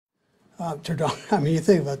Turducken. I mean, you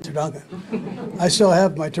think about Turducken. I still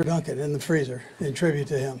have my Turducken in the freezer in tribute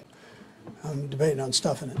to him. I'm debating on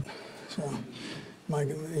stuffing it. So,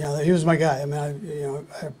 he was my guy. I mean,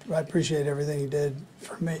 I appreciate everything he did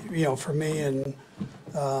for me, and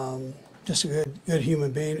just a good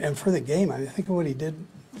human being, and for the game. I mean, think of what he did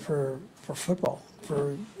for football,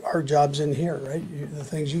 for our jobs in here, right? The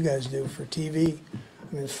things you guys do for TV.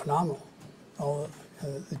 I mean, it's phenomenal. All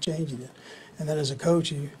the change he did, and then as a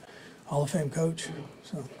coach, Hall of Fame coach.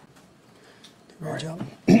 So, great job.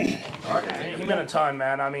 He meant a ton,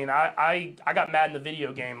 man. I mean, I got Madden the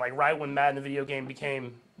video game, like right when Madden the video game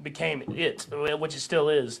became it, which it still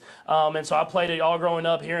is. And so I played it all growing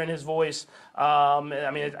up, hearing his voice. I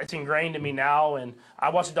mean, it's ingrained in me now. And I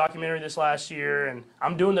watched a documentary this last year, and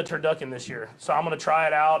I'm doing the Turducken this year. So I'm going to try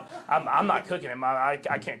it out. I'm not cooking it.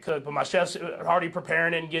 I can't cook, but my chef's already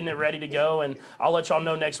preparing it and getting it ready to go. And I'll let y'all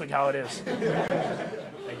know next week how it is.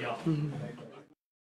 Thank y'all.